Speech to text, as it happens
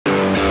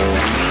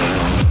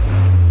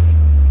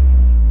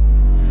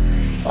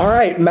All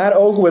right, Matt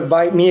Ogle with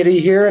VYPE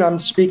here, and I'm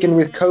speaking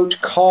with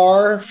Coach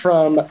Carr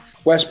from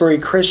Westbury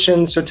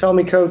Christian. So tell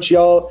me, Coach,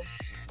 y'all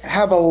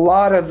have a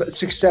lot of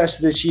success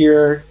this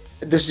year.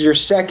 This is your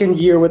second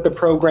year with the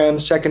program,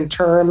 second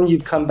term.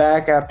 You've come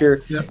back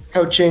after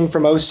coaching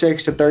from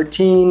 06 to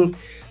 13.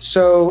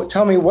 So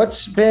tell me,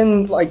 what's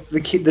been like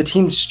the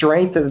team's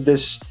strength of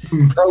this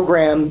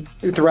program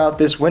throughout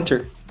this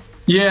winter?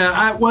 Yeah,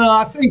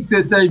 I think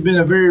that they've been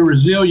a very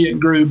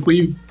resilient group.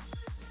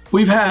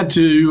 We've had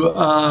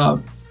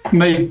to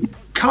make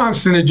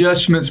constant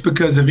adjustments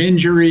because of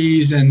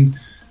injuries and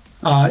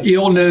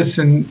illness,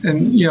 and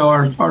you know,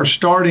 our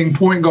starting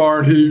point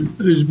guard,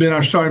 who's been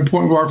our starting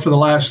point guard for the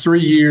last 3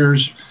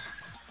 years,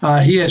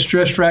 he has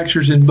stress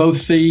fractures in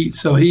both feet,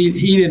 so he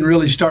didn't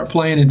really start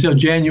playing until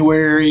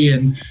January,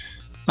 and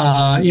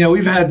you know,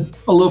 we've had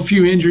a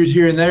few injuries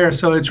here and there,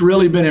 so it's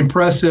really been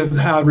impressive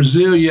how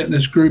resilient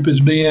this group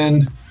has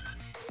been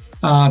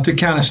to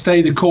kind of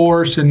stay the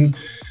course. And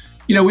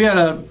you know, we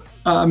had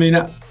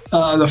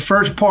the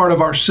first part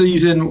of our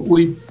season,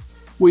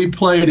 we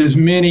played as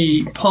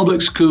many public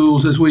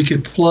schools as we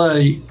could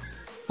play,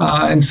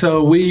 and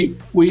so we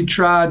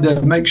tried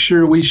to make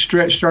sure we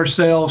stretched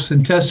ourselves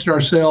and tested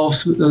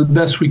ourselves the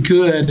best we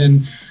could,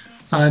 and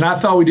I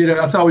thought we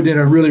did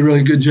a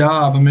really good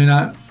job.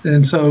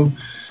 And so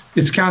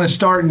it's kind of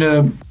starting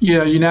to,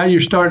 now you're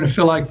starting to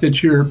feel like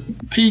that you're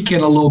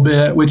peaking a little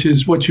bit, which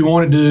is what you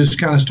want to do, is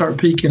kind of start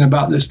peaking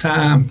about this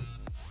time.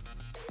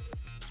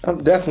 Oh,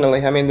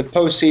 definitely. I mean, the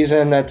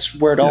postseason, that's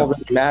where it all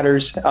really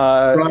matters.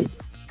 Right.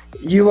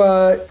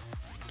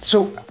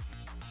 So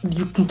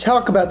you can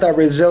talk about that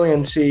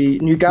resiliency,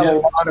 and you got a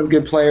lot of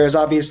good players.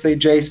 Obviously,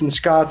 Jason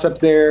Scott's up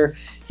there.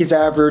 He's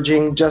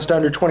averaging just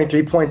under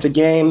 23 points a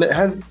game.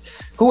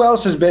 Who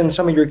else has been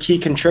some of your key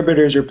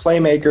contributors or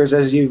playmakers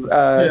as you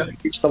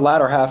reach the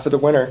latter half of the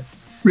winter?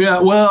 Yeah,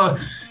 well,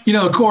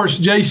 of course,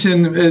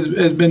 Jason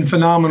has been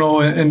phenomenal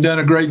and done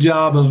a great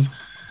job of,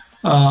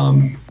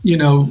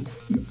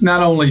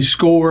 not only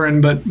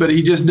scoring, but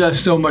he just does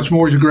so much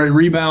more. He's a great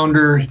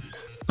rebounder.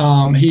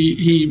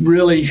 He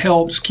really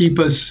helps keep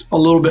us a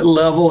little bit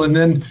level. And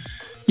then,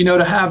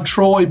 to have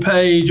Troy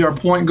Page, our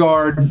point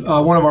guard,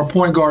 one of our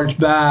point guards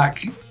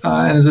back,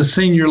 and as a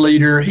senior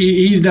leader,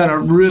 he's done a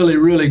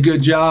really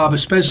good job,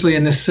 especially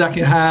in the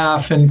second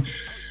half. And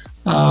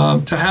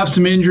to have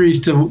some injuries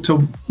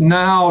to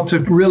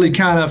really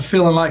kind of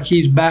feeling like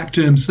he's back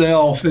to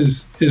himself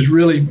is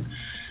really,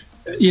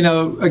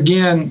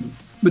 again,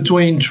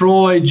 between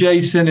Troy,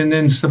 Jason, and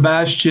then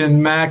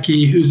Sebastian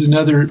Mackey, who's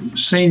another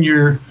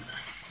senior,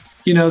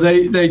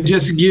 they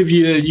just give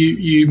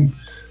you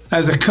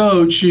as a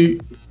coach,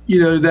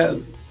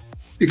 that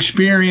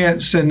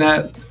experience and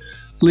that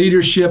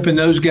leadership in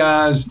those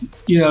guys,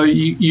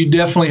 you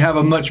definitely have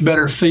a much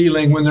better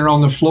feeling when they're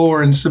on the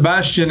floor. And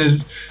Sebastian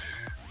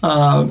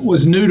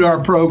was new to our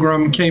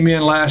program, came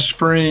in last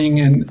spring,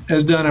 and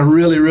has done a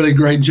really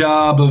great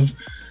job of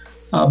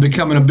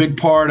becoming a big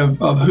part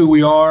of who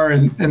we are.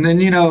 And then,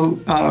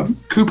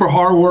 Cooper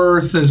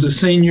Harworth is a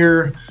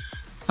senior.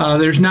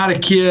 There's not a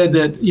kid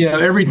that,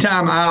 every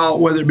time out,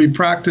 whether it be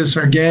practice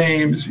or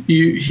games,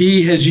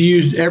 he has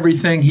used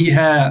everything he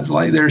has.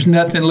 Like, there's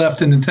nothing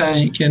left in the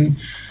tank. And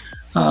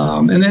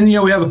then,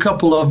 we have a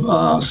couple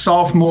of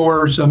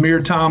sophomores,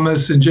 Amir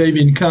Thomas and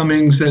Javian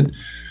Cummings, that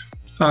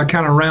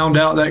kind of round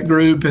out that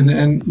group.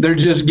 And they're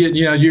just getting,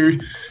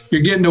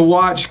 you're getting to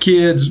watch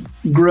kids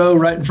grow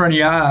right in front of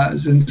your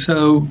eyes. And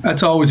so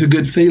that's always a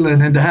good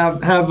feeling. And to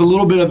have a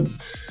little bit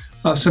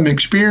of some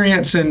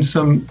experience and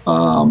some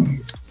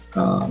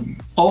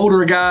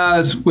older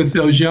guys with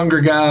those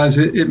younger guys,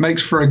 it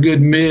makes for a good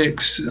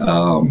mix.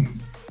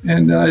 And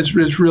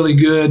it's really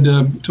good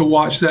to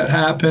watch that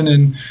happen.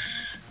 And,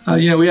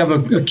 we have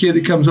a kid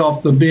that comes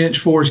off the bench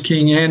for us,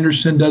 King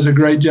Anderson, does a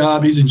great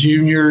job. He's a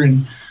junior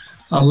and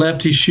a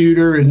lefty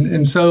shooter.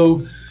 And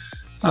so,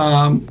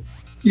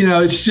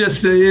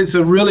 it's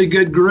a really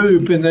good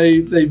group, and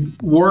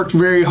they've worked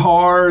very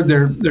hard.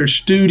 They're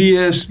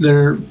studious.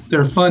 They're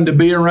fun to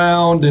be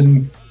around,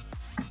 and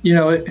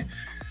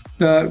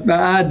the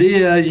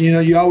idea,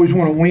 you always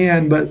want to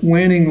win, but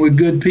winning with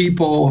good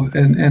people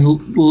and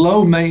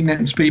low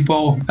maintenance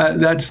people,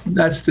 that's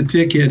the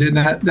ticket, and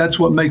that's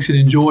what makes it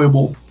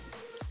enjoyable.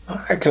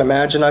 I can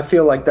imagine. I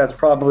feel like that's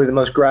probably the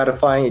most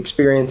gratifying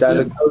experience as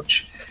a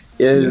coach,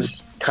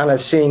 is kind of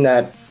seeing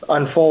that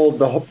unfold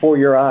before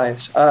your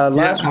eyes.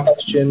 Last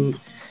question.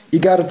 You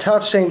got a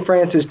tough St.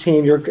 Francis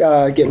team you're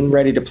getting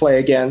ready to play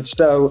against.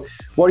 So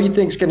what do you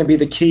think is going to be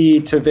the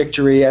key to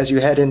victory as you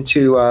head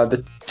into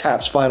the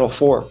TAPPS Final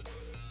Four?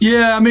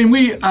 Yeah,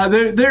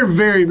 they're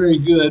very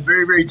good,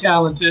 very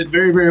talented,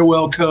 very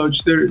well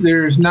coached.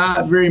 There's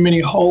not very many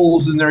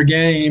holes in their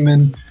game,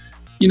 and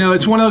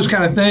it's one of those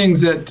kind of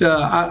things that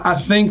I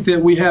think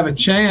that we have a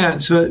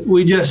chance. But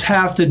we just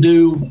have to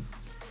do.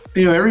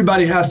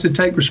 Everybody has to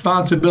take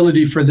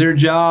responsibility for their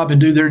job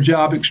and do their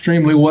job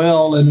extremely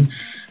well, and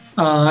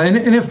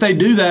if they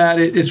do that,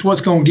 it's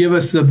what's going to give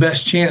us the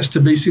best chance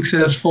to be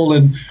successful.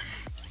 And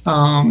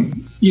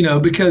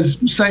because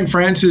St.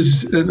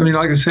 Francis,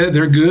 like I said,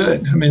 they're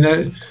good.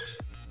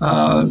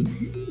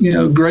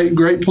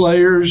 great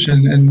players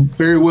and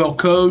very well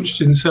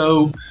coached. And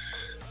so,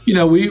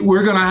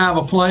 we're going to have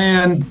a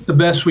plan the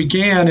best we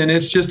can, and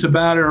it's just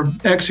about our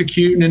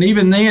executing. And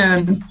even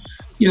then,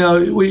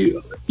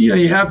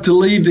 you have to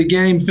leave the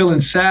game feeling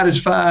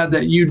satisfied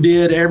that you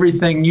did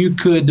everything you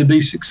could to be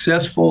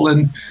successful,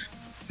 and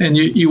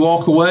you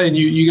walk away and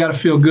you got to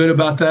feel good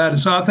about that. And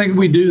so I think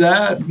we do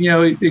that,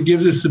 it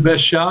gives us the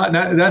best shot.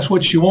 And that's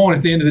what you want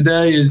at the end of the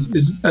day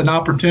is an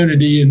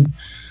opportunity. And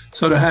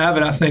so to have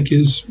it, I think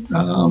is,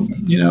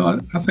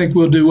 I think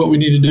we'll do what we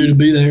need to do to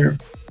be there.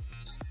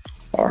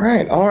 All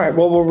right.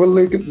 Well, we're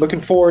really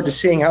looking forward to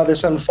seeing how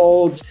this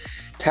unfolds.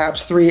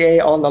 TAPPS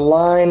 3A on the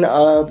line.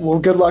 Well,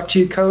 good luck to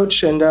you,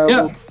 Coach, and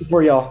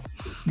for y'all.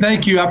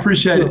 Thank you. I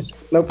appreciate it.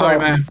 No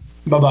problem. All right, man.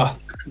 Bye-bye.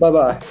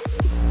 Bye-bye.